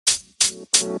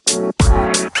All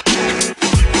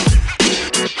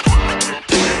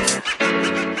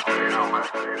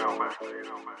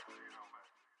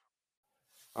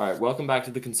right, welcome back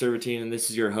to the Conservatine, and this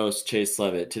is your host, Chase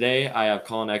Levitt. Today, I have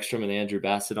Colin, Ekstrom, and Andrew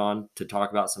Bassett on to talk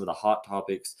about some of the hot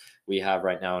topics we have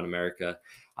right now in America.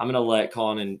 I'm going to let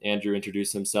Colin and Andrew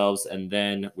introduce themselves, and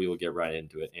then we will get right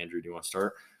into it. Andrew, do you want to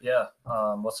start? Yeah.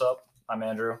 What's up? I'm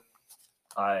Andrew.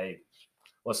 I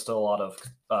listen to a lot of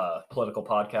political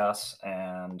podcasts,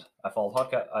 and I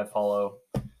follow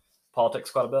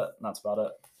politics quite a bit, and that's about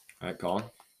it. All right, Colin.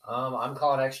 I'm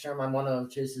Colin Ekstrom. I'm one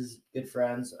of Chase's good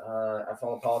friends. I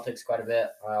follow politics quite a bit.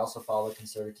 I also follow the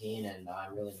Conservatine, and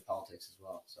I'm really into politics as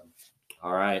well. So,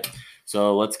 all right,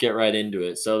 so let's get right into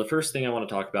it. So the first thing I want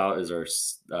to talk about is our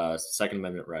Second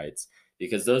Amendment rights,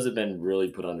 because those have been really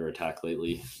put under attack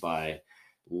lately by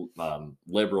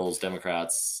liberals,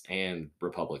 Democrats, and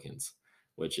Republicans,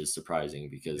 which is surprising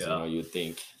because you'd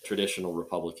think traditional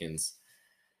Republicans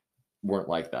weren't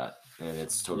like that, and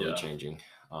it's totally changing.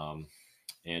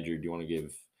 Andrew, do you want to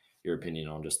give your opinion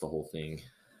on just the whole thing?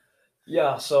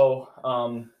 Yeah, so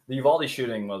the Uvalde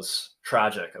shooting was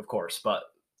tragic, of course, but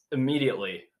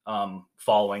immediately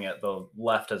following it, the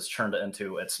left has turned it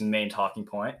into its main talking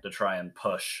point to try and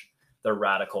push their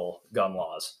radical gun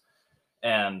laws.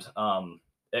 And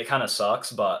it kind of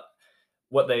sucks, but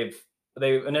what they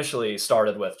initially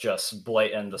started with just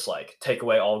blatant, just like take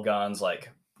away all guns, like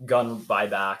gun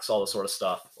buybacks, all this sort of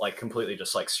stuff, like completely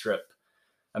just like strip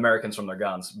Americans from their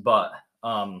guns. But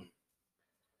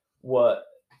what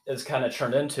is kind of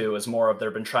turned into is more of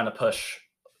they've been trying to push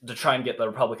to try and get the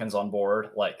Republicans on board,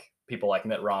 like people like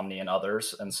Mitt Romney and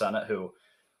others in Senate who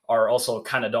are also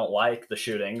kind of don't like the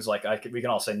shootings. Like we can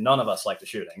all say none of us like the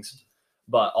shootings,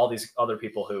 but all these other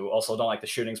people who also don't like the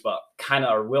shootings but kind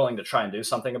of are willing to try and do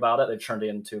something about it, they've turned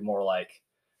into more like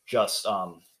just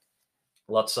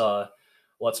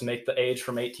let's make the age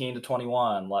from 18 to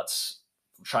 21. Let's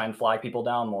try and flag people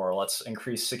down more. Let's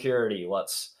increase security.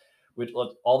 Let's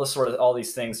all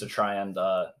these things to try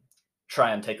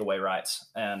and take away rights.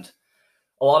 And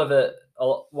a lot of it,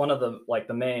 one of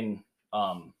the main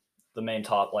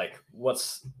top, like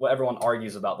what everyone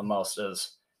argues about the most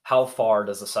is how far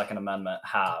does the Second Amendment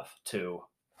have to,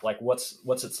 like,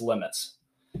 what's its limits?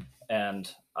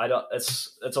 And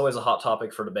it's always a hot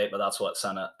topic for debate, but that's what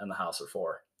Senate and the House are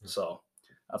for. So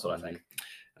that's what I think.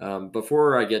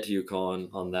 Before I get to you, Colin,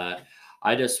 on that,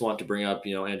 I just want to bring up,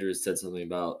 Andrew said something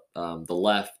about the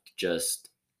left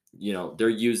just, they're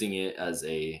using it as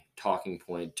a talking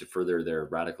point to further their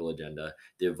radical agenda.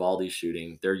 The Uvalde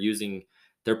shooting, they're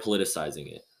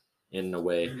politicizing it in a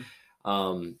way.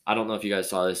 I don't know if you guys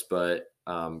saw this, but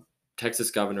Texas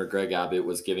Governor Greg Abbott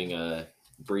was giving a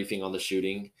briefing on the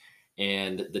shooting,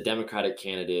 and the Democratic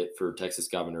candidate for Texas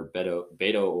Governor,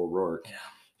 Beto O'Rourke,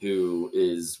 who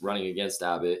is running against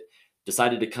Abbott,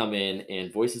 decided to come in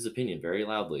and voice his opinion very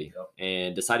loudly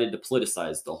and decided to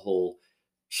politicize the whole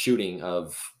shooting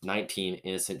of 19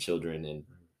 innocent children and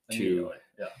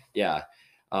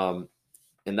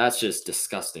and that's just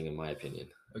disgusting in my opinion.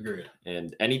 Agreed.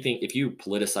 And if you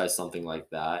politicize something like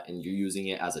that and you're using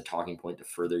it as a talking point to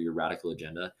further your radical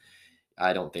agenda,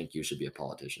 I don't think you should be a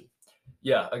politician.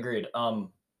 Yeah, agreed.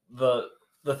 The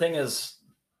thing is,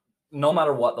 no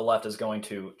matter what, the left is going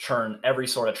to turn every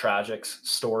sort of tragic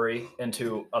story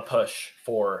into a push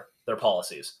for their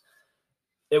policies.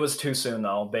 It was too soon,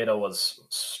 though. Beto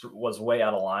was way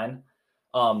out of line.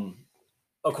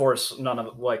 Of course, none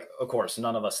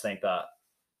of us think that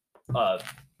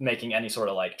making any sort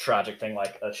of like tragic thing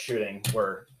like a shooting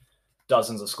where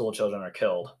dozens of school children are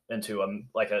killed into an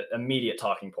immediate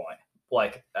talking point.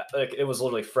 Like it was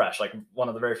literally fresh. Like one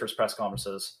of the very first press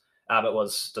conferences, Abbott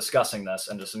was discussing this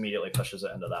and just immediately pushes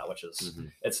it into that, which is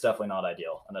it's definitely not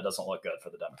ideal, and it doesn't look good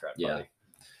for the Democratic Party.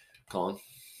 Colin?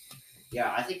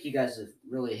 Yeah, I think you guys have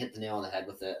really hit the nail on the head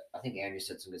with it. I think Andrew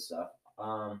said some good stuff.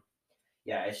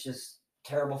 It's just a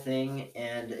terrible thing,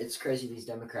 and it's crazy these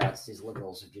Democrats, these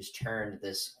liberals have just turned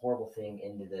this horrible thing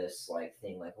into this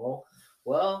thing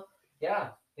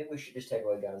maybe we should just take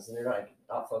away guns, and they're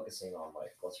not focusing on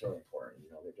what's really important.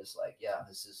 They're just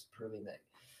this is proving that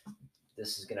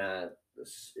this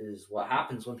is what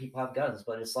happens when people have guns.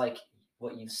 But it's like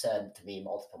what you've said to me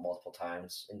multiple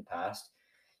times in the past.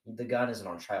 The gun isn't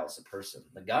on trial. It's the person.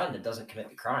 The gun that doesn't commit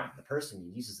the crime. The person who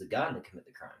uses the gun to commit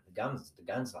the crime. The gun's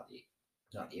not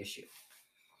the issue.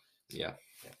 Yeah,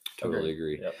 totally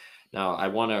agree. Yep. Now I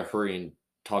want to hurry and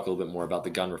talk a little bit more about the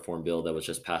gun reform bill that was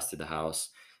just passed through the House.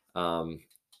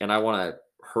 And I want to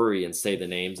hurry and say the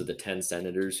names of the 10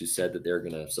 senators who said that they're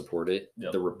going to support it.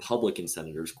 Yep. The Republican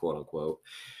senators, quote unquote.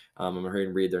 I'm going to hurry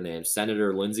and read their names.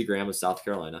 Senator Lindsey Graham of South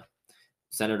Carolina,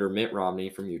 Senator Mitt Romney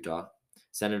from Utah,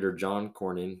 Senator John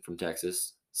Cornyn from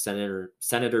Texas, Senator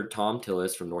Tom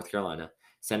Tillis from North Carolina,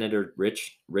 Senator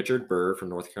Richard Burr from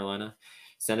North Carolina,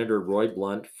 Senator Roy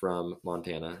Blunt from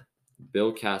Montana,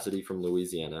 Bill Cassidy from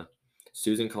Louisiana,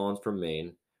 Susan Collins from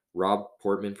Maine, Rob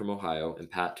Portman from Ohio,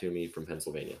 and Pat Toomey from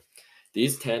Pennsylvania.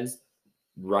 These 10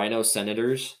 rhino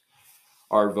senators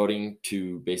are voting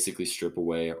to basically strip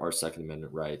away our Second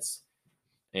Amendment rights.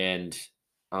 And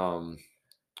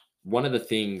one of the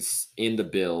things in the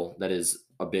bill that is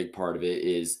a big part of it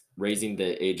is raising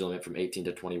the age limit from 18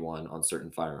 to 21 on certain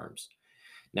firearms.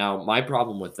 Now, my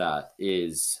problem with that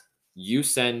is you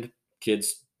send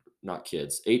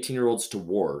 18-year-olds to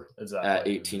war at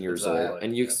 18 years old,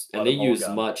 and they use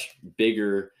much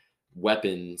bigger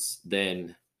weapons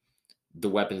than the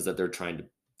weapons that they're trying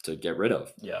to get rid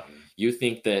of. Yeah. You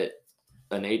think that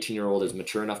an 18-year-old is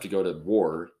mature enough to go to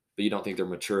war, but you don't think they're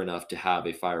mature enough to have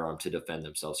a firearm to defend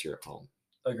themselves here at home.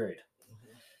 Agreed.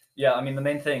 Yeah, I mean, the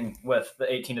main thing with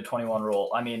the 18 to 21 rule,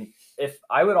 I mean, if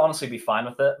I would honestly be fine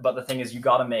with it, but the thing is you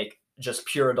got to make just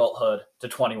pure adulthood to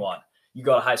 21. You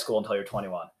go to high school until you're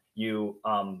 21. You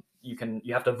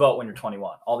have to vote when you're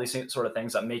 21. All these sort of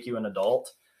things that make you an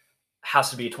adult has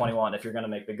to be 21 if you're going to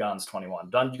make the guns 21.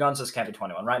 Guns just can't be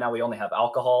 21. Right now we only have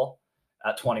alcohol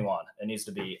at 21. It needs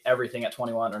to be everything at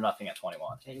 21 or nothing at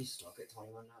 21. Can't you smoke at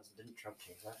 21 now? Didn't Trump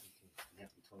change that? You have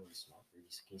to be 21 to smoke, or can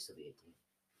you still be 18?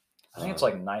 I think it's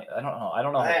like 9. I don't know. I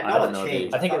don't know.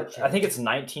 I think it's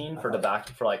 19 for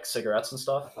tobacco, for like cigarettes and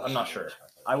stuff. I'm not sure.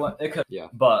 It could. Yeah.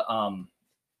 But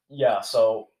yeah.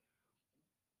 So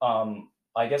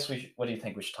I guess what do you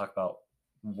think we should talk about?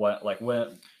 What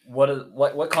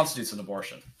constitutes an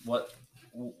abortion? What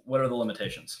are the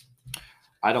limitations?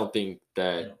 I think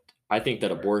that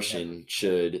abortion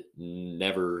should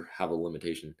never have a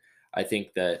limitation. I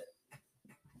think that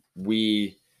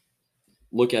we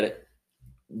look at it,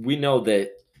 we know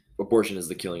that abortion is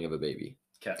the killing of a baby.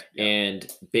 Okay. Yeah. And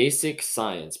basic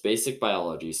science, basic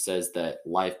biology says that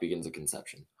life begins at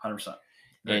conception. 100%.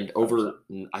 And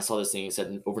I saw this thing, it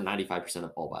said over 95%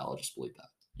 of all biologists believe that.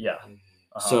 Yeah.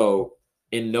 So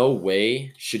in no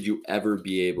way should you ever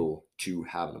be able to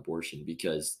have an abortion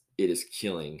because it is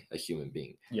killing a human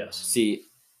being. Yes. See,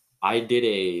 I did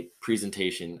an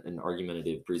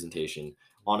argumentative presentation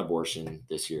on abortion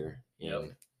this year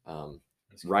in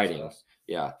writing.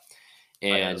 Yeah.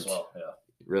 And as well. Yeah.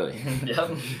 Really?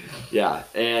 Yeah. Yeah.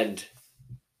 And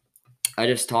I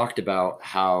just talked about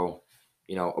how,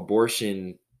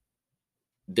 abortion,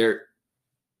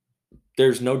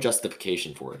 there's no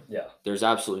justification for it. Yeah. There's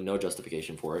absolutely no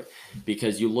justification for it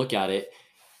because you look at it,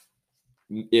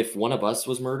 if one of us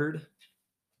was murdered,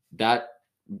 the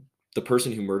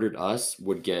person who murdered us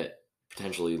would get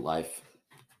potentially life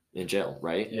in jail,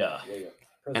 right? Yeah.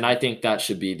 And I think that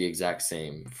should be the exact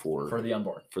same for the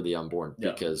unborn. For the unborn,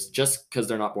 Yeah. because just because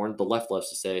they're not born, the left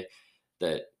loves to say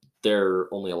that they're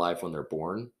only alive when they're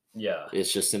born. Yeah.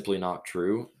 It's just simply not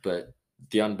true. But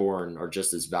the unborn are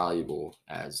just as valuable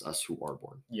as us who are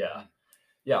born. Yeah.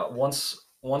 Yeah. Once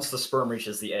the sperm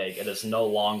reaches the egg, it is no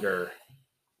longer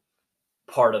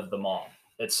part of the mom.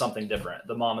 It's something different.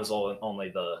 The mom is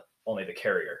only the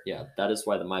carrier. Yeah, that is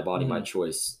why the my body, my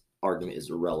choice argument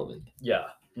is irrelevant. Yeah.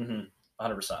 100%.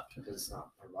 Because it's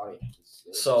not our body.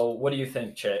 So what do you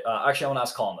think, Che? Actually, I want to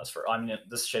ask Colin this first. I mean,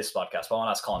 this is Che's podcast, but I want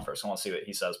to ask Colin first. I want to see what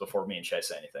he says before me and Che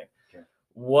say anything. Okay.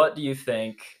 What do you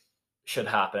think should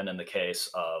happen in the case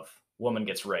of woman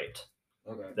gets raped?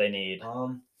 Okay. They need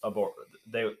woman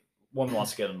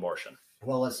wants to get an abortion.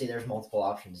 Well, let's see. There's multiple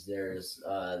options. There's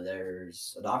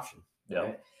adoption. Yeah,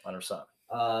 right? 100%.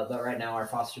 But right now our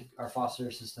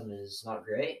foster system is not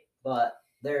great. But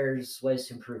there's ways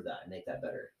to improve that and make that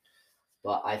better.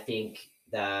 But I think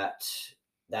that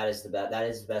is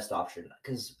the best option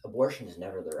because abortion is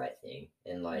never the right thing.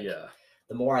 And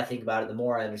the more I think about it, the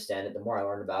more I understand it, the more I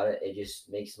learn about it, it just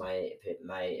makes my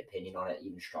opinion on it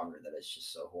even stronger. That it's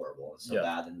just so horrible and so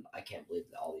bad. And I can't believe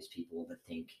that all these people that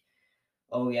think,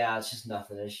 oh yeah, it's just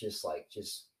nothing. It's just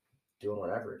just doing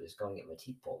whatever, just going to get my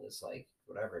teeth pulled. It's like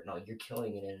whatever. No, you're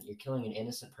killing an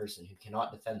innocent person who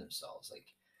cannot defend themselves. Like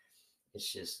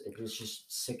it's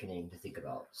just sickening to think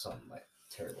about something like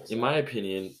terrible. In my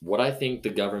opinion, what I think the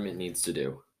government needs to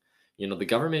do, the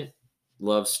government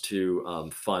loves to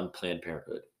fund Planned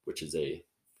Parenthood, which is a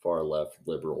far left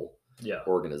liberal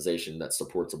organization that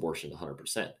supports abortion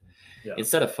 100%. Yeah.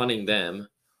 Instead of funding them,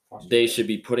 they should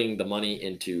be putting the money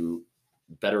into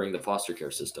bettering the foster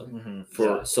care system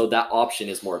so that option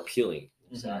is more appealing.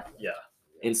 Exactly. Yeah.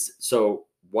 And so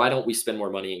why don't we spend more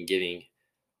money in giving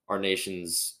our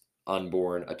nation's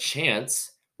unborn a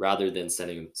chance rather than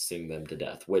sending them to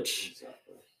death, which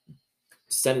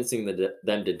sentencing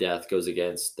them to death goes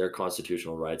against their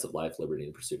constitutional rights of life, liberty,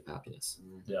 and pursuit of happiness.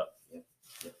 Yep.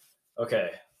 Yep.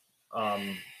 Okay.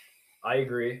 I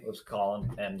agree with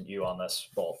Colin and you on this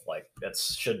both. Like, it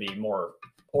should be more,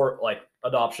 or like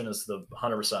adoption is the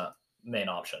 100% main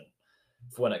option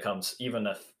when it comes. Even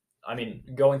if, I mean,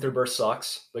 going through birth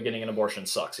sucks, but getting an abortion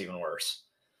sucks even worse.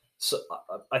 So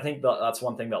I think that's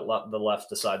one thing that the left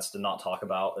decides to not talk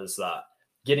about, is that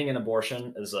getting an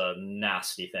abortion is a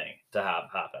nasty thing to have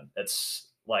happen. It's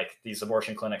like these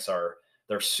abortion clinics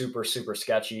they're super super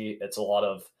sketchy. It's a lot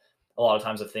of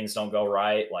times if things don't go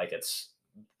right, like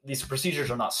these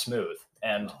procedures are not smooth,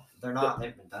 and No, they're not.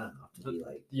 They've been done enough to be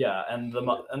like. yeah, and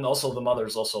also the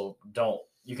mothers also don't.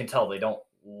 You can tell they don't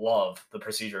love the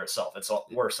procedure itself. It's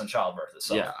worse than childbirth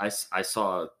itself. Yeah, I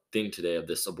saw a thing today of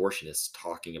this abortionist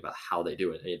talking about how they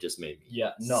do it, and it just made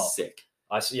me sick.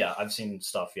 I've seen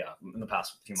stuff in the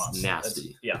past few months. It's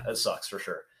nasty. It sucks for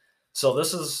sure. So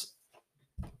this is,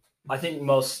 I think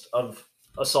most of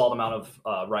a solid amount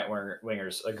of right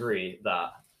wingers agree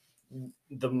that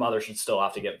the mother should still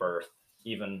have to get birth,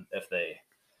 even if they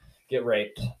get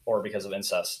raped or because of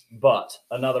incest. But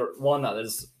another one that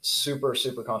is super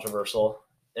super controversial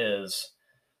is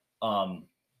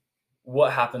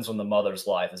what happens when the mother's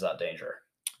life is at danger.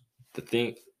 The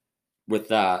thing with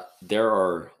that, there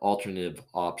are alternative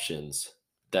options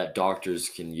that doctors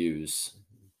can use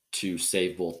to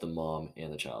save both the mom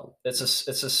and the child. It's a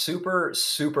super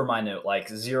super minute, like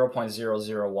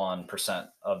 0.001%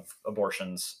 of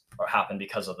abortions happen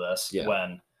because of this. Yeah.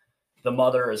 When the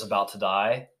mother is about to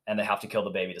die and they have to kill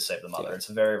the baby to save the mother. Yeah. It's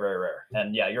very very rare.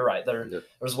 And yeah, you're right.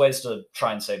 There's ways to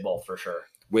try and save both for sure.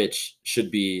 Which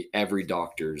should be every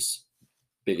doctor's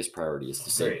biggest priority, is to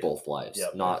save Agreed. both lives,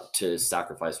 Yep. not to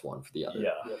sacrifice one for the other.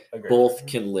 Yeah, agreed. Both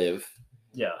can live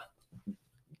Yeah,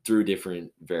 through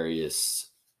different various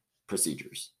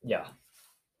procedures. yeah.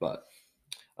 But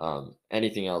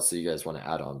anything else that you guys want to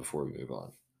add on before we move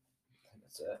on?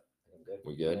 That's it. I'm good.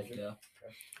 We good? Yeah.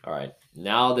 All right.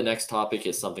 Now the next topic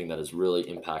is something that has really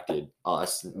impacted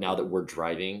us now that we're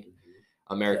driving.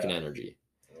 American energy.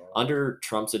 Under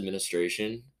Trump's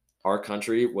administration, our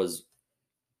country was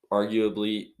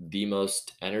arguably the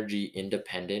most energy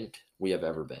independent we have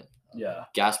ever been. Yeah.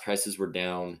 Gas prices were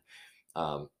down,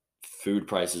 food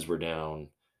prices were down,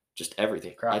 just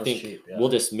everything. Crap I was think cheap, yeah. we'll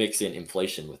just mix in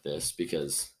inflation with this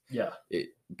because Yeah.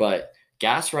 but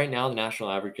gas right now, the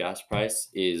national average gas price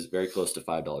is very close to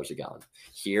 $5 a gallon.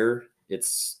 Here,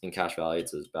 it's in Cache Valley,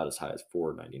 it's about as high as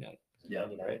 $4.99. Yeah.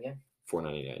 Right. Yeah.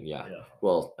 $4.99, yeah. Yeah.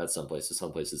 Well, at some places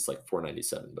it's like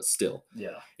 $4.97, but still,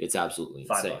 Yeah. it's absolutely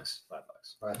insane. $5.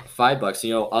 $5.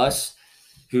 You know, us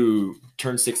who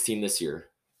turned 16 this year,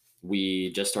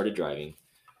 we just started driving.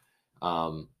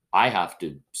 I have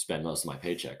to spend most of my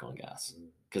paycheck on gas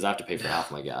because I have to pay for half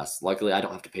of my gas. Luckily, I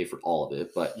don't have to pay for all of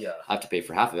it, but Yeah. I have to pay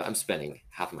for half of it. I'm spending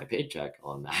half of my paycheck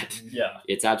on that. Yeah.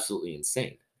 It's absolutely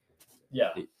insane.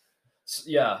 Yeah.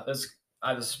 Yeah.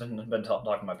 I've just been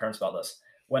talking to my parents about this.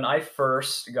 When I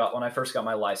first got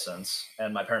my license,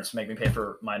 and my parents make me pay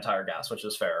for my entire gas, which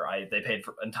is fair. They paid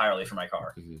entirely for my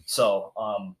car. Mm-hmm. So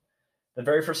the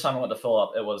very first time I went to fill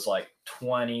up, it was like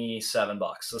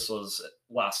 $27. This was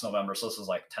last November, so this was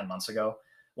like 10 months ago.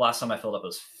 Last time I filled up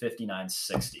was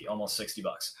 $59.60, almost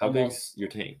 $60. How big's your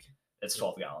tank? It's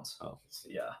 12 gallons. Oh,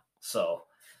 yeah. So,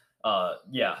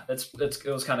 yeah, it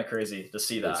was kind of crazy to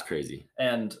see that. That's crazy.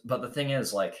 But the thing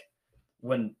is, like,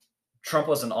 when Trump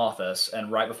was in office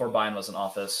and right before Biden was in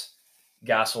office,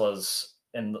 gas was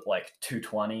in like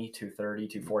 220, 230,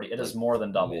 240. It is more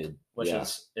than doubled, which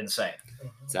is insane.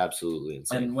 It's absolutely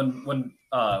insane. And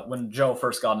when Joe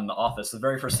first got into office, the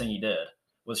very first thing he did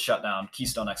was shut down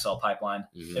Keystone XL pipeline.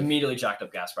 Mm-hmm. Immediately jacked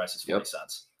up gas prices 40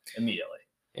 cents. Immediately.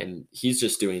 And he's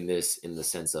just doing this in the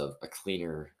sense of a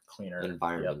cleaner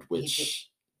environment,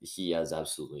 which he has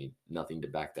absolutely nothing to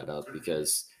back that up,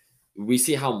 because we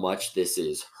see how much this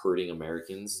is hurting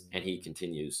Americans, and he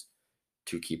continues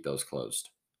to keep those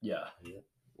closed. Yeah.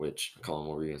 Which, Colin,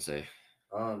 what were you going to say?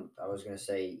 I was going to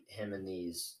say him and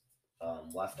these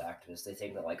left activists, they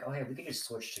think that like, oh, hey, we could just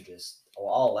switch to just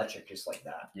all electric just like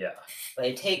that. Yeah. But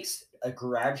it takes a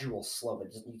gradual slope.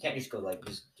 You can't just go like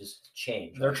just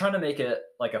change. They're trying to make it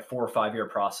like a 4 or 5 year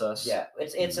process. Yeah,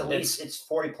 it's at least it's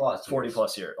 40 plus. 40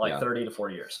 plus years, like 30 to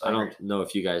 40 years. I don't know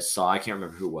if you guys saw. I can't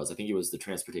remember who it was. I think it was the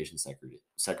transportation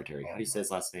secretary. How do you say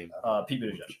his last name? Pete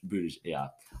Buttigieg. Buttigieg. Yeah,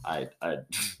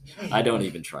 I don't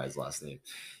even try his last name,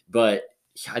 but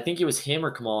I think it was him or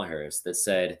Kamala Harris that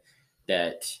said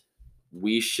that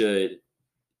we should,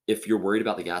 if you're worried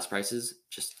about the gas prices,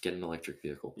 just get an electric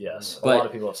vehicle. Yes, but, a lot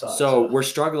of people have said. So we're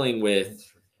struggling with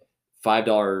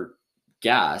 $5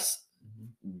 gas,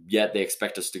 yet they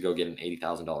expect us to go get an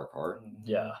 $80,000 car.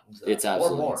 Yeah. It's Or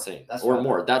absolutely more. insane. That's Or why-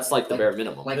 more. That's like the like- bare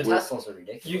minimum. Like We're- Teslas are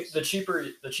ridiculous.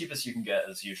 The cheapest you can get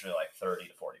is usually like 30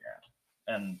 to 40 grand,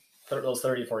 and those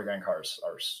 30 to 40 grand cars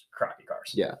are crappy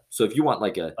cars. yeah. So if you want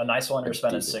like A nice one, you're A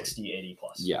spending decent one. 60, 80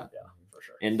 plus. Yeah. For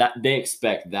sure. and that they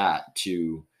expect that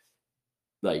to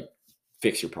like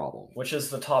fix your problem. Which is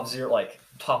the top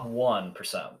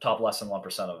 1%, top less than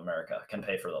 1% of America can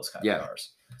pay for those kind Yeah. of cars.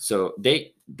 So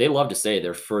they love to say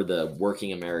they're for the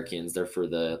working Americans, they're for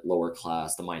the lower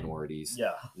class, the minorities.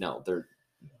 Yeah. No,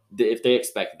 if they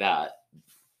expect that,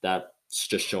 that's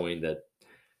just showing that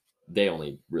they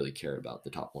only really care about the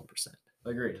top 1%,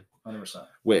 Agreed. 100%.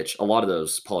 which a lot of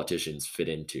those politicians fit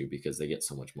into because they get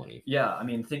so much money. Yeah. I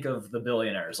mean, think of the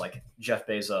billionaires like Jeff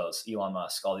Bezos, Elon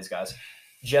Musk, all these guys.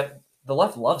 The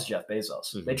left loves Jeff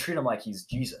Bezos. Mhm. They treat him like he's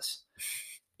Jesus.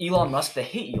 Elon Musk, they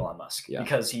hate Elon Musk Yeah.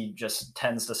 because he just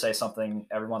tends to say something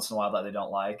every once in a while that they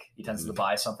don't like. He tends to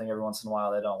buy something every once in a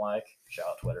while they don't like. Shout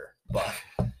out Twitter. But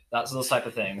that's those type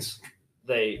of things.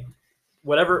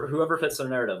 Whoever fits their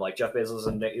narrative, like Jeff Bezos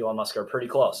and Elon Musk are pretty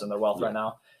close in their wealth right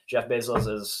now. Jeff Bezos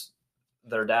is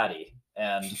their daddy,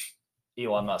 and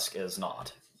Elon Musk is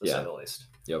not, to say the least.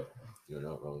 Yep. You're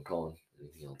not wrong, Colin.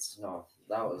 Anything else? No,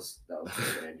 that was what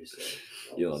Andrew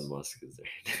said. Elon Musk is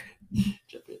there.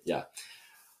 Jeff yeah.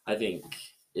 I think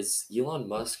is Elon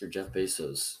Musk or Jeff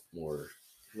Bezos more?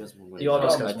 Who has more money? Elon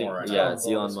Musk I has think, more right yeah, now. it's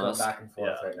Elon It's going Musk. back and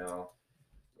forth Yeah. right now.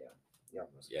 Yeah.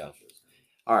 Musk Yeah. is-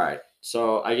 All right.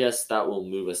 So I guess that will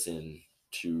move us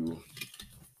into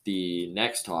the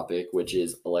next topic, which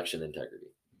is election integrity.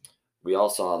 We all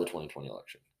saw the 2020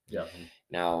 election. Yeah.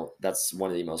 Now, that's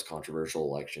one of the most controversial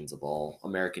elections of all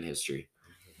American history.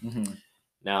 Mm-hmm.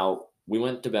 Now, we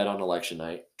went to bed on election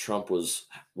night. Trump was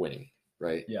winning,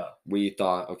 right? Yeah. We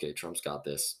thought, okay, Trump's got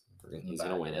this. He's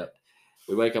going to win Yep. it.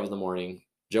 We wake up in the morning.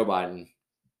 Joe Biden,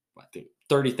 I think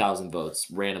 30,000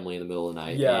 votes randomly in the middle of the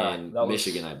night. Yeah, in that was-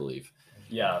 Michigan, I believe.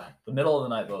 Yeah. The middle of the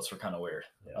night votes were kind of weird.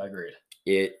 Yeah. I agreed.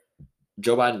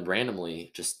 Joe Biden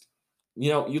randomly just,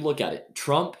 you look at it.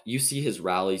 Trump, you see his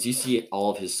rallies, you see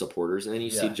all of his supporters, and then you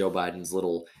see Yeah. Joe Biden's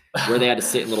where they had to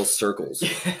sit in little circles.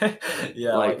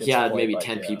 Yeah. like it's he had quite maybe like,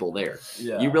 10 yeah. people there.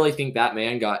 Yeah. You really think that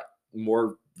man got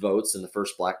more votes than the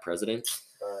first black president?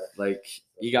 Like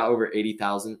he got over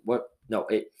 80,000. What? No,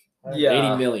 Yeah.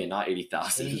 80 million, not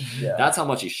 80,000. Yeah. That's how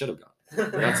much he should have got.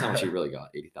 That's how much he really got,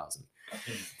 80,000.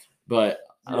 But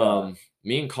Yeah.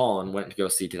 me and Colin went to go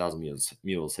see 2,000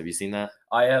 Mules. Have you seen that?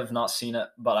 I have not seen it,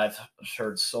 but I've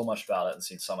heard so much about it and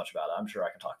seen so much about it. I'm sure I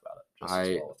can talk about it just as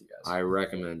well with you guys. I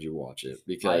recommend you watch it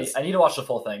because I need to watch the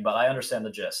full thing, but I understand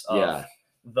the gist of yeah,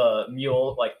 the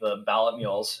mule, like the ballot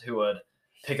mules who would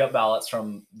pick up ballots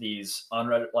from these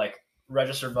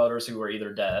registered voters who were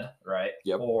either dead, right?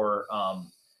 Yep. Or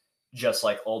just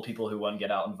like old people who wouldn't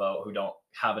get out and vote, who don't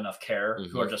have enough care,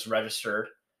 who are just registered,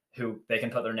 who they can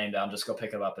put their name down, just go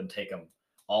pick it up and take them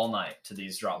all night to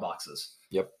these drop boxes.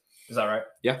 Yep. Is that right?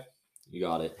 you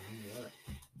got it.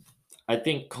 I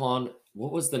think, Colin,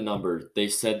 what was the number? They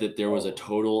said that there was a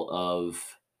total of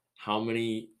how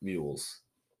many mules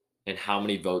and how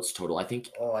many votes total? I think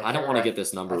I don't want to get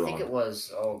this number I wrong. think it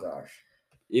was. Oh gosh.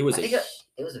 It was I think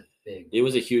it was a big. it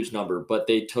was a huge number, but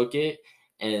they took it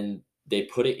and they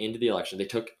put it into the election. They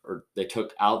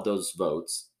took out those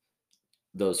votes,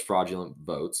 those fraudulent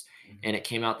votes, and it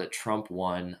came out that Trump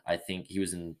won. I think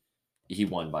he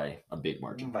won by a big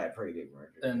margin. By a pretty big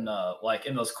margin. And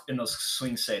in those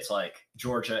swing states like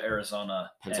Georgia, Arizona,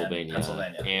 Pennsylvania,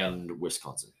 and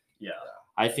Wisconsin. Yeah.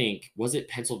 I think was it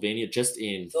Pennsylvania just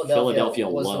in Philadelphia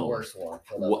was the alone worst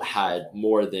one. had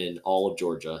more than all of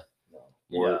Georgia,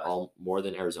 Yeah. more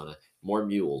than Arizona, more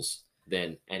mules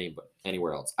than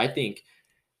anywhere else. I think,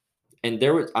 and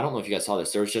there was I don't know if you guys saw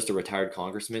this. There was just a retired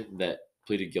congressman that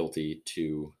pleaded guilty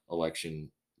to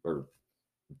election or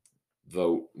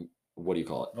vote. What do you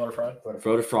call it? Voter fraud.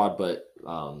 Voter fraud, but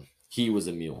he was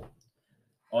a mule.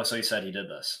 Oh, so he said he did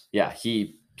this. Yeah,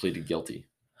 he pleaded guilty.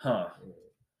 Huh.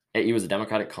 He was a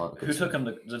Democratic Who congressman. took him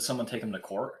to? Did someone take him to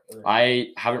court? I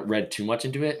haven't read too much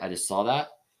into it. I just saw that,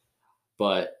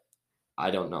 but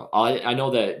I don't know. I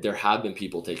know that there have been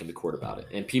people taken to court about it,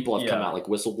 and people have come Yeah. out, like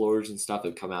whistleblowers and stuff,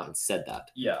 have come out and said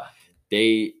that Yeah.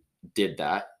 they did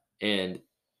that. And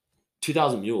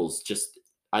 2,000 Mules, just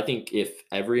I think if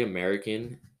every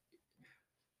American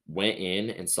went in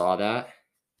and saw that,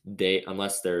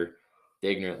 unless they're the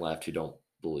ignorant left who don't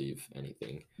believe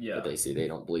anything Yeah. that they see, they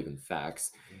don't believe in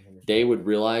facts, they would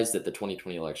realize that the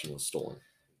 2020 election was stolen.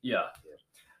 Yeah.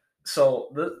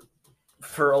 So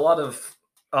for a lot of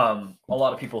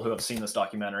people who have seen this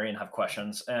documentary and have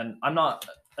questions, and I'm not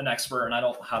an expert and I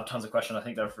don't have tons of questions. I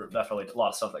think there's definitely a lot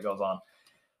of stuff that goes on.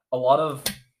 a lot of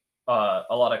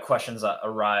questions that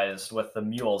arise with the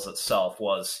mules itself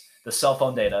was the cell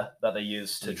phone data that they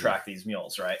use to track these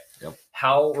mules, right? Yep.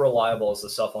 How reliable is the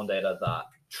cell phone data that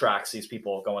tracks these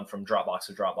people going from Dropbox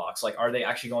to Dropbox? Like, are they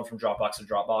actually going from Dropbox to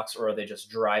Dropbox, or are they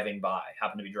just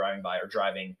happen to be driving by, or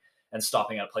driving and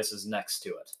stopping at places next to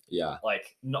it? Yeah.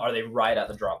 Like, are they right at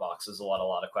the Dropbox? Is a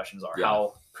lot of questions are. Yeah.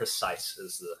 How precise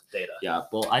is the data? Yeah.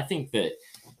 Well, I think that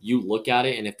you look at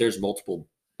it, and if there's multiple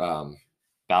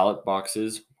ballot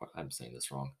boxes, I'm saying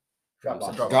this wrong.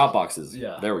 Drop boxes.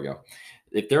 Yeah. There we go.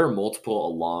 If there are multiple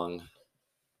along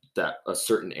a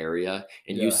certain area,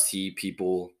 and you see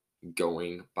people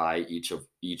going by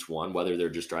each one, whether they're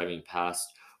just driving past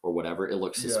or whatever, it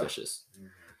looks suspicious.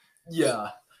 Yeah.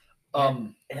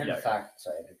 And the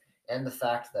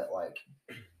fact that like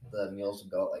the mules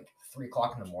would go at like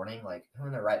 3:00 in the morning, like who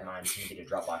in their right mind is going to get a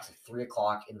drop box at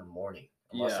 3:00 in the morning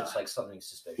unless it's like something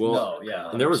suspicious. Well,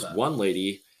 and there was one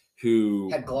lady who,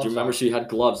 do you remember, she had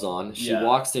gloves on. She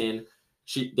walks in,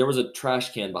 there was a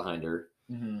trash can behind her.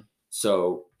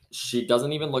 So she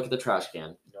doesn't even look at the trash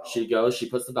can. No. She goes, she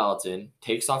puts the ballots in,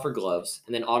 takes off her gloves,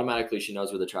 and then automatically she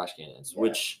knows where the trash can is,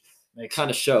 which kind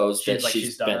of shows that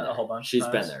she's been there. A whole bunch she's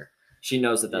been there. She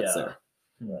knows that that's there.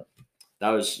 Yeah.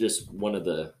 That was just one of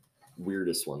the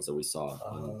weirdest ones that we saw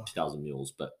in 2000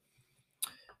 Mules. But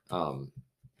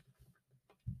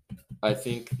I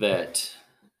think that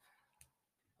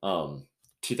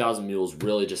 2000 Mules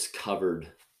really just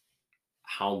covered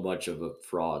how much of a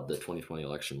fraud the 2020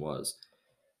 election was.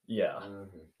 Yeah.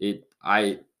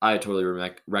 I totally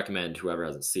recommend whoever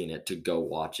hasn't seen it to go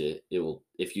watch it. It will,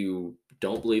 if you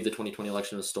don't believe the 2020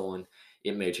 election was stolen,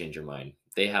 it may change your mind.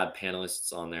 They had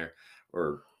panelists on there,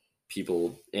 or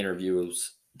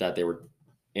interviews that they were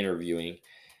interviewing,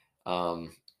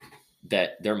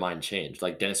 that their mind changed.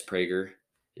 Like Dennis Prager,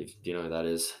 do you know who that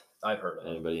is? I've heard of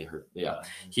him. Anybody heard? Yeah.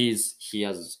 He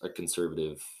has a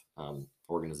conservative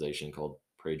organization called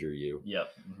Prager U.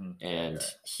 Yep. And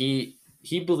he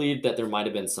believed that there might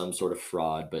have been some sort of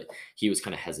fraud, but he was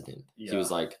kind of hesitant. He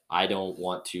was like, I don't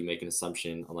want to make an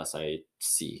assumption unless I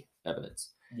see evidence.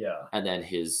 Yeah. And then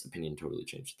his opinion totally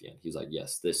changed at the end. He's like,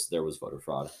 yes, there was voter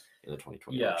fraud in the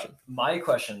 2020 election. My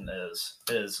question is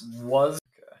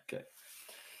okay.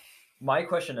 My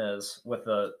question is, with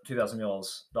the 2000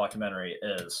 Mules documentary,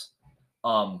 is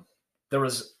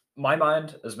my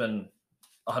mind has been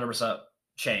 100%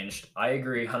 changed. I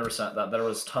agree 100% that there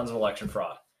was tons of election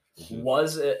fraud.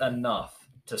 Was it enough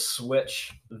to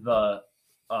switch the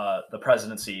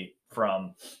presidency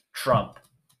from Trump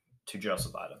to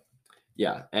Joseph Biden?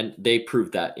 Yeah, and they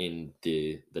proved that in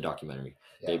the documentary.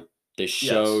 Yeah. They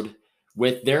showed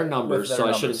with their numbers,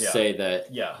 I shouldn't say that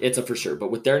it's a for sure, but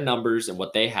with their numbers and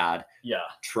what they had,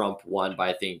 Trump won by,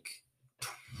 I think,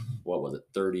 what was it,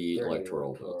 30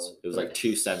 electoral votes. It was like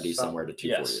 270 somewhere to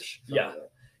 240-ish.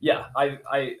 Yeah,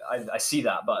 I see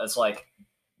that, but it's like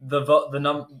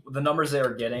the numbers they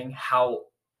are getting, how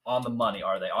on the money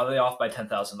are they? Are they off by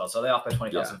 10,000 votes? Are they off by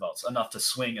 20,000 votes? Enough to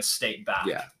swing a state back?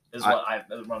 Yeah. Is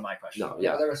one of my questions. No,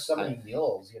 there were so many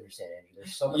mules, you understand, Andrew.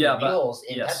 There's so many mules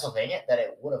in Pennsylvania that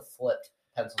it would have flipped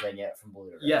Pennsylvania from blue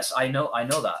to red. Yes, I know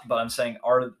that, but I'm saying,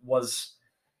 was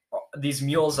these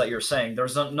mules that you're saying,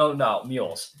 there's no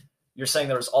mules. You're saying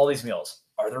there's all these mules.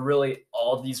 Are there really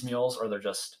all these mules, or are there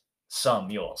just some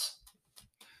mules?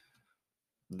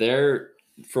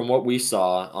 From what we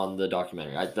saw on the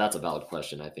documentary, that's a valid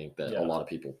question. I think that a lot of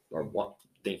people are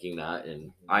thinking that,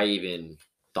 and I even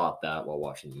thought that while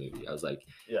watching the movie. I was like,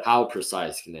 how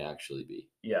precise can they actually be?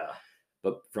 Yeah.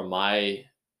 But from my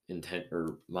intent,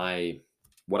 or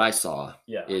what I saw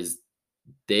is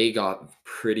they got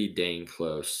pretty dang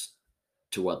close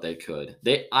to what they could.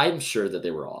 I'm sure that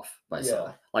they were off by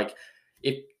some. Like,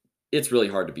 it's really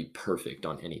hard to be perfect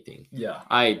on anything. Yeah.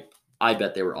 I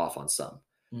bet they were off on some.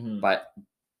 But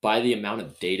by the amount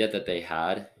of data that they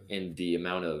had and the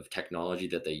amount of technology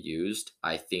that they used,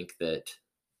 I think that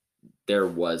there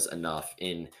was enough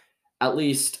in at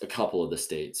least a couple of the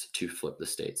states to flip the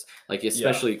states, like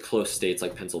especially close states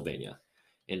like Pennsylvania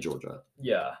and Georgia.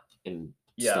 Yeah. And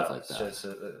stuff like that.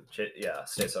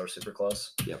 States that are super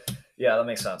close. Yep. Yeah, that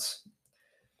makes sense.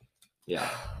 Yeah.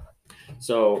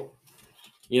 So,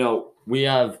 there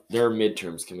are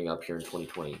midterms coming up here in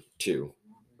 2022,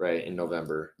 right, in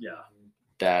November. Yeah.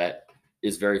 That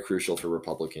is very crucial for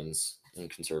Republicans and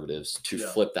conservatives to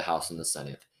flip the House and the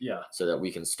Senate. Yeah. So that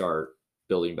we can start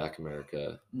building back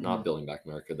America. Not building back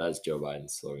America. That is Joe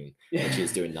Biden's slogan, which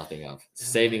he's doing nothing of.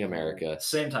 Saving America.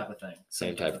 Same type of thing.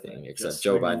 Same type of thing, except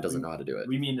Joe Biden doesn't know how to do it.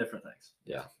 We mean different things.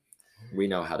 Yeah. We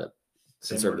know how to.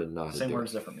 Conservatives know how to do it. Same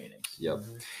words, different meanings. Yep.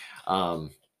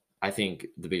 I think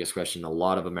the biggest question a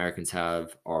lot of Americans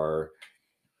have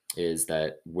is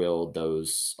that will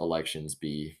those elections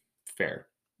be fair?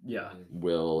 Yeah.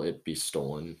 Will it be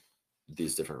stolen?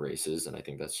 These different races, and I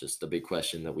think that's just the big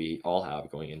question that we all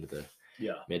have going into the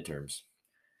Yeah. midterms.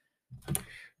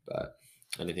 But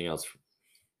anything else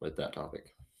with that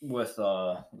topic? With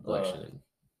Election and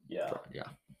yeah. yeah.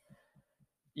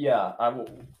 Yeah,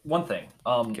 one thing.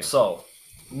 So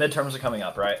midterms are coming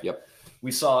up, right? Yep.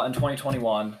 We saw in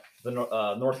 2021 the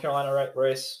North Carolina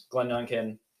race, Glenn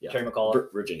Youngkin, Yeah. Terry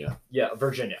McAuliffe. Virginia. Yeah,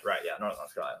 Virginia, right? Yeah, North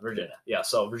Carolina, Virginia. Yeah,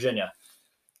 so Virginia.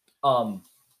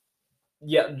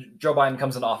 Yeah, Joe Biden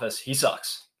comes into office. He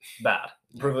sucks. Bad.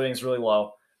 Approval rating's really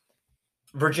low.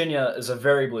 Virginia is a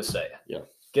very blue state. Yeah.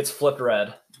 Gets flipped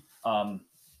red. Glenn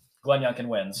Youngkin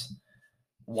wins.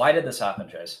 Why did this happen,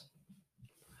 Chase?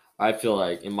 I feel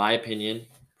like, in my opinion,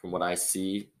 from what I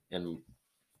see, and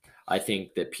I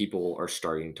think that people are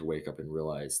starting to wake up and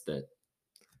realize that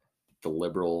the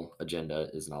liberal agenda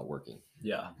is not working.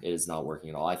 Yeah. It is not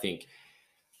working at all. I think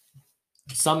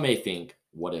some may think,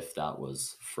 what if that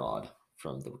was fraud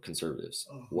from the conservatives?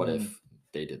 What if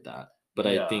they did that? But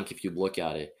I think if you look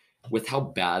at it, with how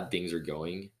bad things are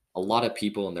going, a lot of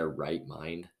people in their right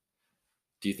mind,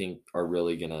 do you think are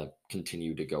really going to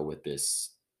continue to go with this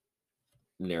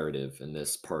narrative and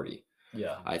this party?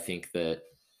 Yeah. I think that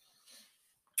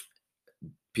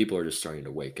people are just starting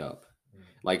to wake up.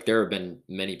 Like, there have been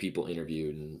many people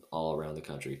interviewed and all around the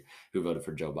country who voted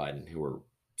for Joe Biden who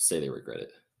say they regret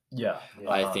it. Yeah.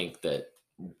 I think that,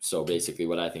 so basically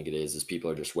what I think it is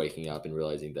people are just waking up and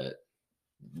realizing that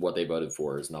what they voted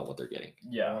for is not what they're getting.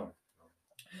 Yeah.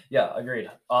 Yeah, agreed.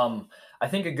 I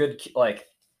think a good, like,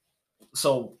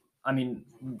 so, I mean,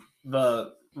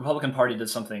 the Republican Party did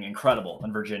something incredible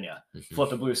in Virginia,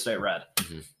 flipped a blue state red.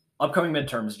 Upcoming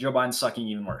midterms, Joe Biden's sucking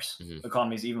even worse. The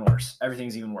economy's even worse.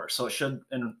 Everything's even worse. So it should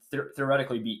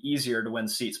theoretically be easier to win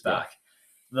seats back.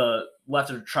 The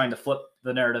left are trying to flip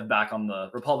the narrative back on the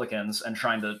Republicans and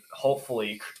trying to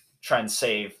hopefully try and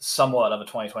save somewhat of a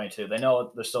 2022. They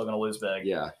know they're still going to lose big.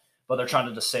 Yeah. But they're trying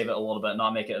to just save it a little bit,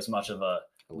 not make it as much of a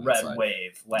red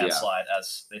wave landslide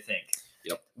as they think.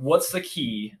 Yep. What's the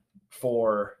key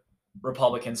for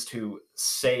Republicans to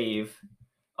save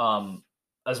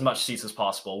as much seats as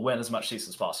possible, win as much seats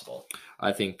as possible?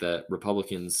 I think that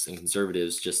Republicans and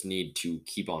conservatives just need to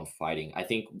keep on fighting. I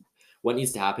think what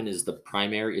needs to happen is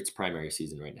it's primary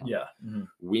season right now. Yeah.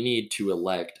 We need to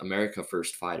elect America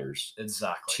First fighters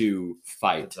to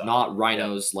fight, not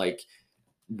rhinos like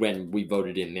when we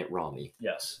voted in Mitt Romney.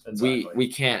 Yes, exactly.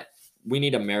 We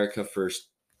need America First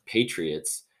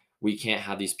patriots. We can't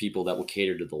have these people that will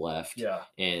cater to the left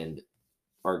and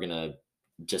are going to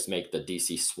just make the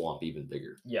DC swamp even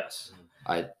bigger. Yes.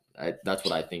 That's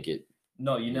what I think it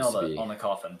No, you nailed it on the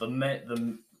coffin.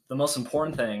 The most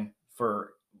important thing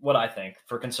for what I think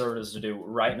for conservatives to do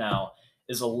right now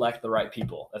is elect the right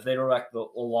people. If they elect the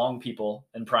wrong people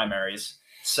in primaries,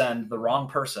 send the wrong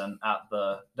person at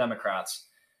the Democrats,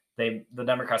 the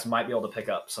Democrats might be able to pick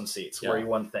up some seats where you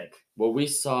wouldn't think. Well, we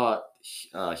saw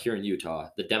here in Utah,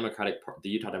 the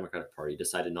Utah Democratic Party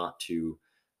decided not to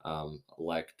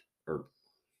elect, or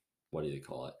what do they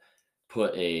call it?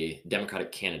 Put a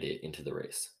Democratic candidate into the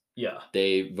race. Yeah.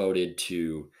 They voted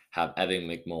to have Evan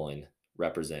McMullin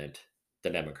represent the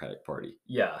Democratic Party.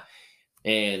 Yeah.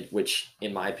 And which,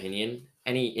 in my opinion,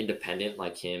 any independent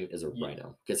like him is a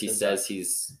rhino, because he says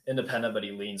he's independent, but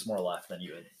he leans more left than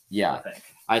you would. Yeah.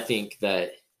 I think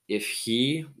that if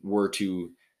he were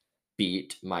to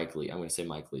beat Mike Lee, I'm going to say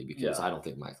Mike Lee because I don't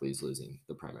think Mike Lee is losing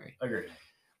the primary. Agreed.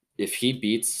 If he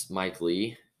beats Mike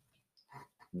Lee,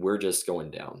 we're just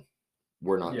going down.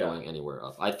 We're not going anywhere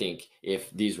up. I think if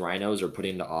these rhinos are put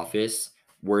into office,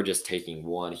 we're just taking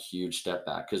one huge step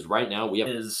back, because right now we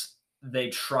have they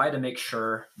try to make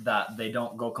sure that they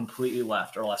don't go completely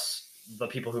left, or else the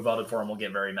people who voted for him will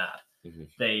get very mad.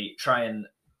 They try and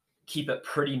keep it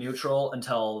pretty neutral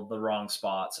until the wrong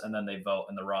spots, and then they vote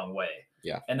in the wrong way.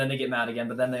 Yeah. And then they get mad again,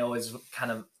 but then they always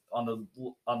kind of on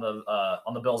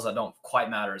the bills that don't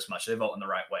quite matter as much, they vote in the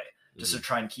right way just to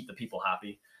try and keep the people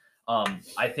happy.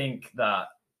 I think that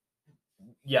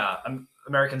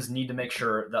Americans need to make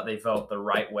sure that they vote the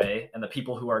right way, and the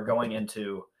people who are going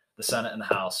into the Senate and the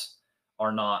House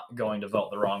are not going to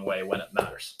vote the wrong way when it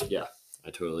matters. Yeah,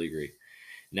 I totally agree.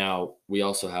 Now, we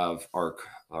also have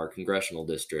our congressional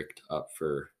district up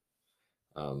for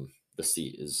the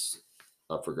seat is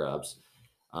up for grabs.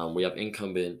 We have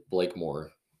incumbent Blake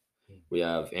Moore. We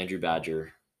have Andrew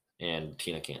Badger and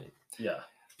Tina Cannon. Yeah.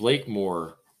 Blake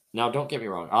Moore, now don't get me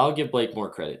wrong, I'll give Blake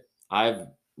Moore credit. I've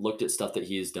looked at stuff that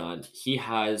he has done. He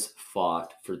has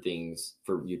fought for things,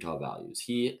 for Utah values.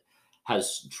 He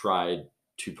has tried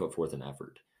to put forth an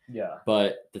effort. Yeah.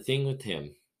 But the thing with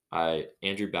him,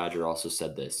 Andrew Badger also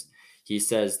said this. He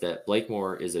says that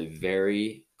Blakemore is a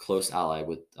very close ally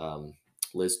with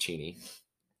Liz Cheney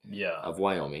Yeah. of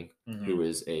Wyoming, Mhm. who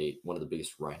is one of the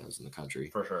biggest rhinos in the country.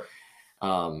 For sure.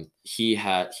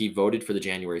 He voted for the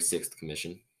January 6th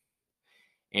commission,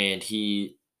 and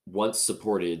he once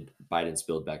supported Biden's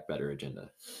Build Back Better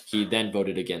agenda. He then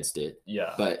voted against it,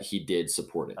 Yeah. but he did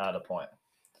support it. At a point.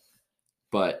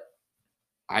 But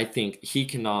I think he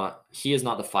is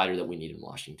not the fighter that we need in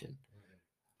Washington.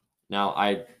 Now,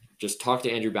 I just talked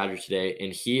to Andrew Badger today,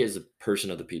 and he is a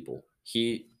person of the people.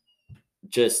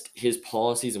 His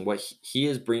policies and what he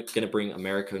is going to bring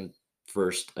American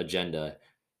first agenda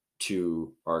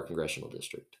to our congressional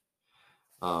district.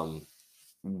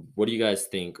 What do you guys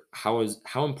think? How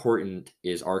important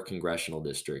is our congressional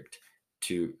district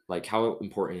how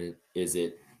important is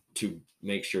it to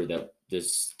make sure that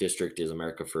this district is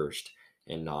America first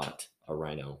and not a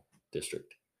rhino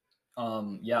district?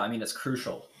 Yeah, I mean, it's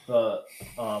crucial.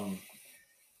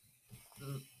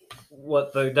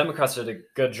 What the Democrats did a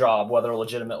good job, whether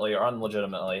legitimately or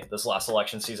unlegitimately, this last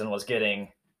election season was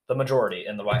getting the majority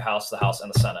in the White House, the House,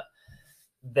 and the Senate.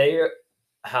 They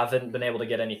haven't been able to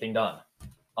get anything done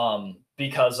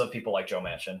because of people like Joe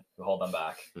Manchin who hold them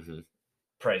back. Mm-hmm.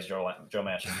 Praise Joe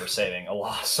Manchin for saving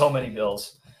so many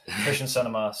bills. Christian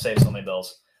Cinema saved so many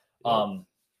bills. Yeah.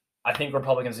 I think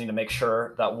Republicans need to make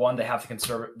sure that one, they have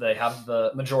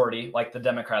the majority like the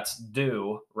Democrats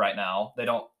do right now. They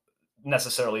don't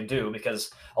necessarily do because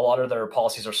a lot of their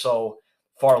policies are so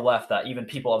far left that even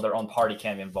people of their own party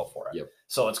can't even vote for it. Yep.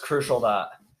 So it's crucial that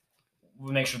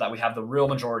we make sure that we have the real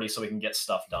majority so we can get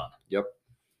stuff done. Yep.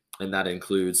 And that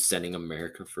includes sending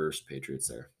America first patriots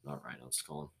there, not rhinos,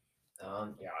 Colin.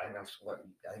 Yeah, I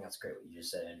think that's great what you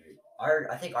just said, Andrew.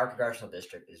 I think our congressional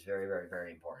district is very, very,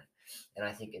 very important, and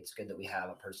I think it's good that we have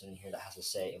a person in here that has a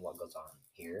say in what goes on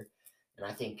here. And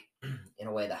I think, in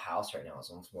a way, the House right now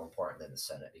is almost more important than the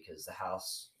Senate because the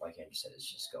House, like Andrew said, is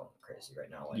just going crazy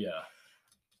right now. Yeah.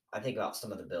 I think about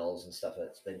some of the bills and stuff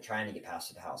that's been trying to get passed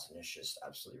to the House, and it's just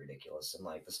absolutely ridiculous. And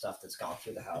the stuff that's gone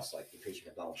through the House, like the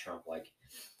impeachment of Donald Trump,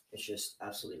 it's just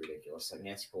absolutely ridiculous. Like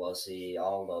Nancy Pelosi,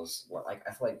 all those. I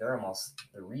feel like they're almost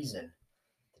the reason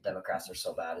the Democrats are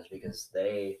so bad is because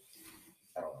I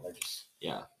don't know, they're just.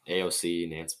 Yeah, AOC,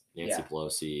 Nancy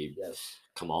Pelosi, yes.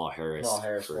 Kamala Harris. Kamala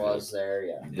Harris was there,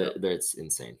 yeah. It's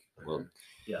insane. Well,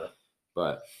 yeah.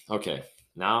 But okay,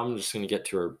 now I'm just going to get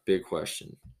to our big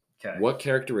question. Okay. What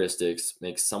characteristics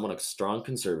make someone a strong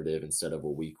conservative instead of a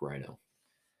weak rhino?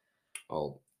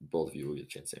 Both of you will get a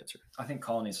chance to answer. I think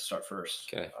Colin needs to start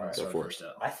first. Okay, all right, go for it.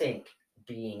 I think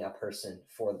being a person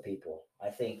for the people. I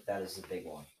think that is the big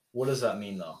one. What does that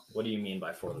mean, though? What do you mean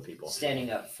by for the people?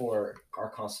 Standing up for our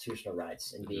constitutional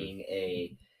rights and being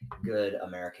a good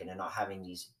American and not having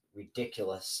these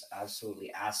ridiculous,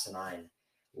 absolutely asinine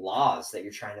laws that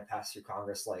you're trying to pass through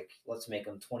Congress. Like, let's make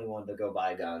them 21 to go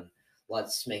buy a gun.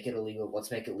 Let's make it illegal.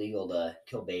 Let's make it legal to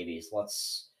kill babies.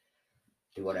 Let's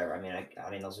do whatever. I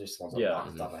mean, those are just ones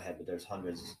off the top of my head, but there's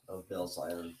hundreds of bills or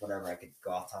whatever I could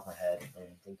go off the top of my head and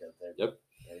think of. They're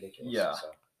ridiculous. Yeah.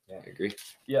 So, yeah. I agree.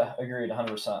 Yeah, agreed,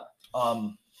 100%.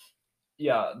 I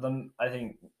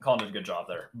think Colin did a good job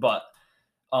there. But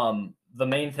the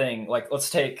main thing, let's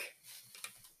take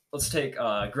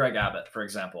Greg Abbott, for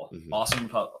example. Mm-hmm.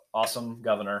 Awesome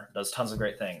governor, does tons of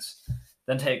great things.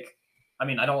 Then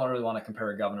I don't really want to compare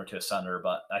a governor to a senator,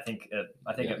 but I think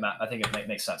it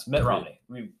makes sense. Mitt Romney.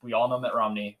 We all know Mitt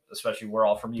Romney, especially we're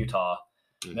all from Utah.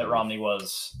 Mm-hmm. Mitt Romney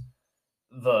was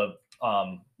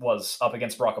up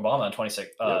against Barack Obama in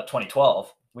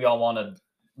 2012. We all wanted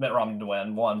Mitt Romney to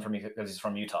win, one because he's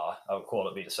from Utah. How cool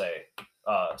would it be to say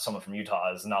someone from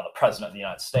Utah is now the president of the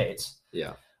United States?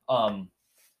 Yeah.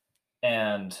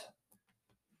 And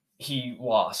he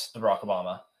lost to Barack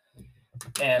Obama.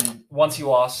 And once he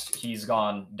lost, he's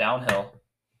gone downhill.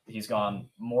 He's gone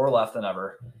more left than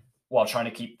ever while trying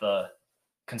to keep the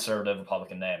conservative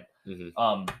Republican name.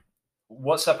 Mm-hmm.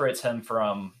 What separates him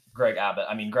from Greg Abbott?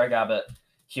 I mean, Greg Abbott,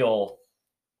 he'll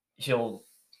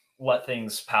let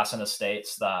things pass in his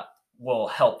states that will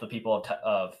help the people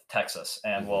of Texas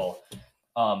and will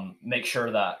make sure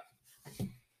that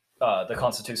the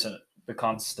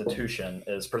Constitution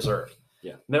is preserved.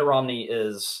 Yeah. Mitt Romney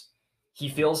he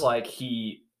feels like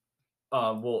he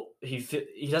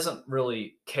doesn't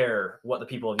really care what the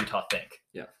people of Utah think.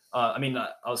 Yeah. I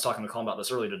was talking to Colin about this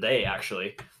earlier today,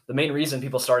 actually. The main reason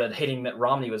people started hating Mitt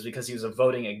Romney was because he was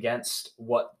voting against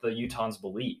what the Utahns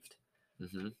believed.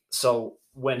 Mm-hmm. So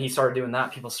when he started doing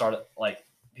that, people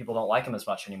don't like him as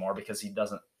much anymore because he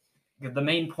doesn't. The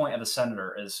main point of a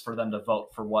senator is for them to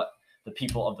vote for what the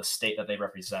people of the state that they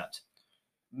represent.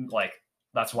 Like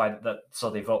that's why so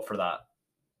they vote for that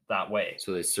way.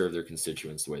 So they serve their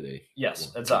constituents the way they Yes,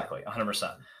 want. exactly,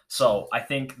 100%. So I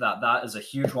think that is a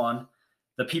huge one.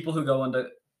 The people who go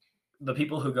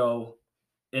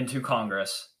into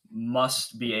Congress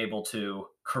must be able to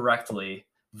correctly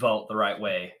vote the right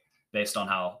way based on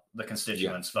how the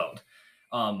constituents vote.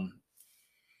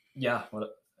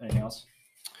 Anything else?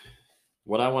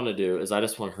 What I want to do is I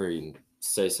just want to hurry and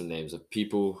say some names of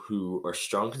people who are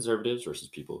strong conservatives versus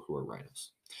people who are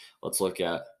rhinos. Let's look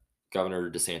at Governor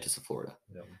DeSantis of Florida.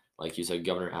 Yep. Like you said,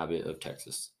 Governor Abbott of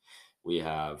Texas. We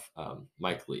have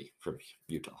Mike Lee from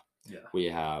Utah. Yeah. We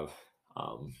have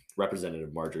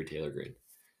Representative Marjorie Taylor Greene.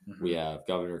 Mm-hmm. We have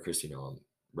Governor Kristi Noem,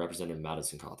 Representative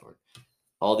Madison Cawthorn.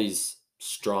 All these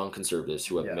strong conservatives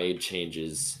who have made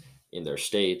changes in their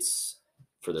states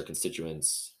for their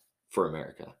constituents for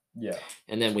America. Yeah.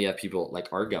 And then we have people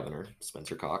like our governor,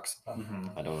 Spencer Cox. Mm-hmm.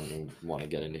 I don't even want to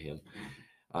get into him.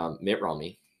 Mitt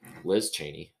Romney, Liz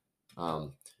Cheney,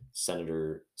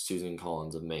 Senator Susan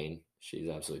Collins of Maine. She's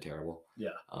absolutely terrible. Yeah.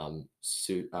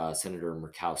 Senator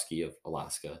Murkowski of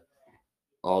Alaska.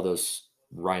 All those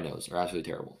rhinos are absolutely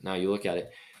terrible. Now you look at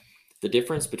it, the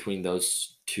difference between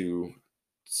those two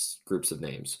groups of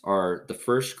names are the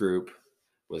first group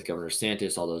with Governor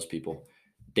DeSantis, all those people,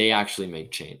 they actually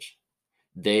make change.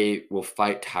 They will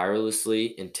fight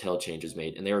tirelessly until change is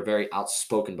made, and they are very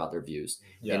outspoken about their views.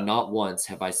 Yeah. And not once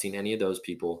have I seen any of those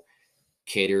people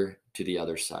cater to the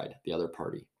other side, the other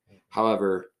party.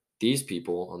 However, these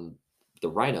people on the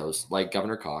rhinos, like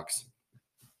Governor Cox,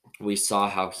 we saw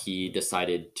how he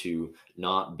decided to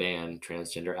not ban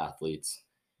transgender athletes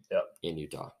in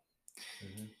Utah.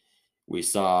 Mm-hmm. We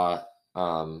saw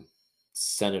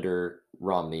Senator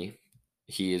Romney.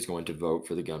 He is going to vote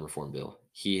for the gun reform bill.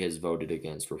 He has voted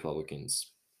against Republicans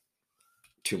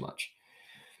too much.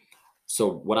 So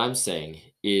what I'm saying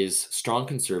is strong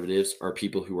conservatives are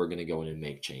people who are going to go in and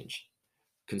make change.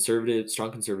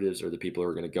 Strong conservatives are the people who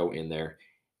are going to go in there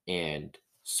and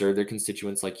serve their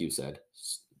constituents, like you said,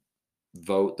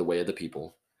 vote the way of the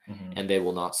people, and they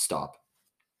will not stop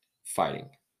fighting.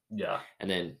 Yeah. And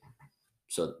then,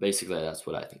 so basically that's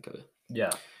what I think of it.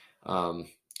 Yeah. Do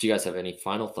you guys have any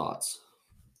final thoughts?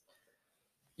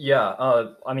 Yeah.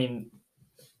 I mean,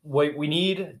 we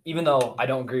need, even though I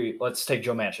don't agree, let's take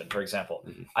Joe Manchin, for example.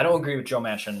 Mm-hmm. I don't agree with Joe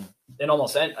Manchin in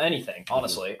almost anything,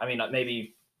 honestly. I mean,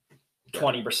 maybe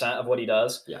 20% of what he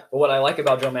does. Yeah. But what I like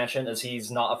about Joe Manchin is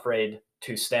he's not afraid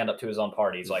to stand up to his own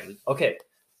party. He's like, okay,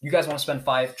 you guys want to spend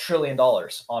 $5 trillion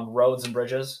on roads and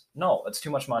bridges? No, it's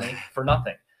too much money for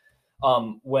nothing.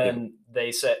 When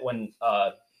the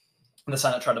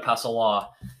Senate tried to pass a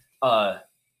law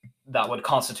that would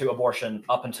constitute abortion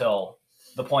up until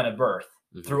the point of birth,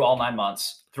 through all 9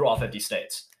 months, through all 50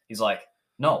 states. He's like,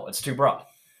 no, it's too broad.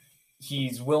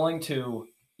 He's willing to,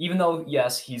 even though,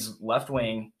 yes, he's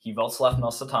left-wing, he votes left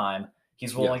most of the time,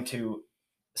 he's willing to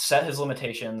set his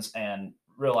limitations and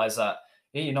realize that,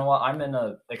 hey, you know what, I'm in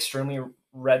an extremely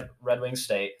red-wing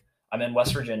state. I'm in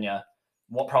West Virginia,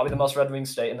 probably the most red-wing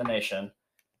state in the nation.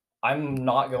 I'm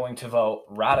not going to vote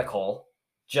radical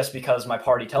just because my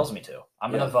party tells me to.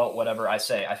 I'm going to vote whatever I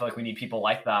say. I feel like we need people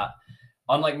like that.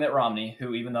 Unlike Mitt Romney,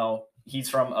 who, even though he's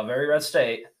from a very red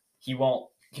state, he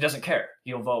doesn't care.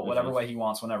 He'll vote whatever way he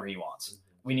wants, whenever he wants.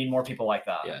 We need more people like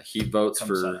that. Yeah, he votes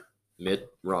for Mitt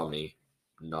Romney,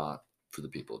 not for the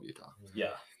people of Utah.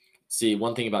 Yeah. See,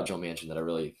 one thing about Joe Manchin that I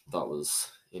really thought was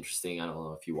interesting, I don't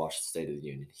know if you watched the State of the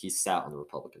Union, he sat on the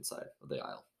Republican side of the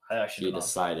aisle. He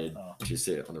decided to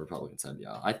sit on the Republican side of the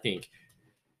aisle. I think,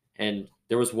 and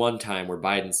there was one time where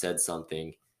Biden said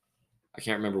something, I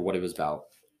can't remember what it was about.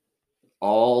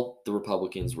 All the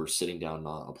Republicans were sitting down,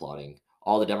 not applauding.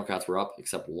 All the Democrats were up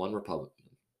except one Republican,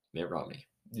 Mitt Romney,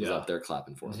 was up there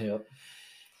clapping for him. Yep.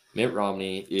 Mitt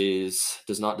Romney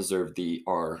does not deserve the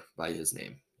R by his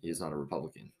name. He is not a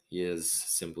Republican. He is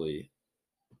simply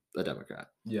a Democrat,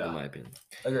 in my opinion.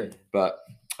 Agreed. But,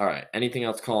 all right. Anything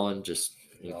else, Colin? Just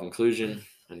in conclusion,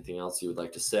 anything else you would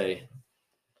like to say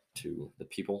to the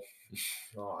people?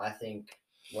 No, I think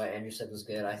what Andrew said was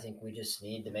good. I think we just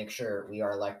need to make sure we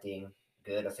are electing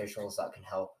good officials that can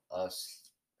help us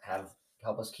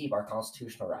keep our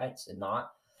constitutional rights and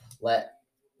not let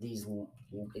these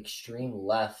extreme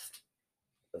left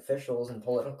officials and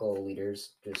political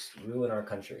leaders just ruin our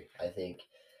country. I think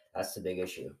that's the big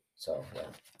issue. So, yeah.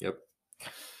 Yep.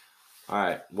 All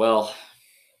right. Well,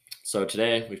 so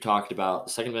today we've talked about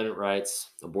the Second Amendment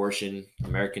rights, abortion,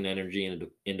 American energy and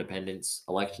independence,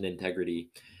 election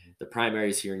integrity, the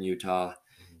primaries here in Utah,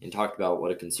 and talked about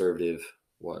what a conservative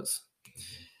was.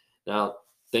 Now,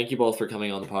 thank you both for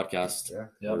coming on the podcast. Yeah.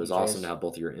 Yep, It was cheers. awesome to have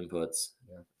both of your inputs.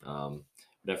 Yeah.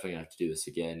 Definitely gonna have to do this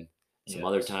again some Yes,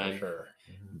 other for time. sure.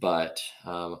 But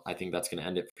I think that's gonna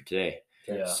end it for today.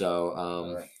 Yeah. So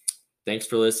All right. thanks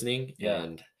for listening. Yeah.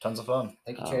 And Tons of fun.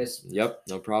 Thank you, Chase. yep,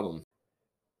 no problem.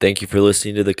 Thank you for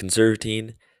listening to the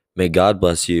Conservatine. May God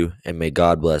bless you, and may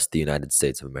God bless the United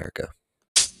States of America.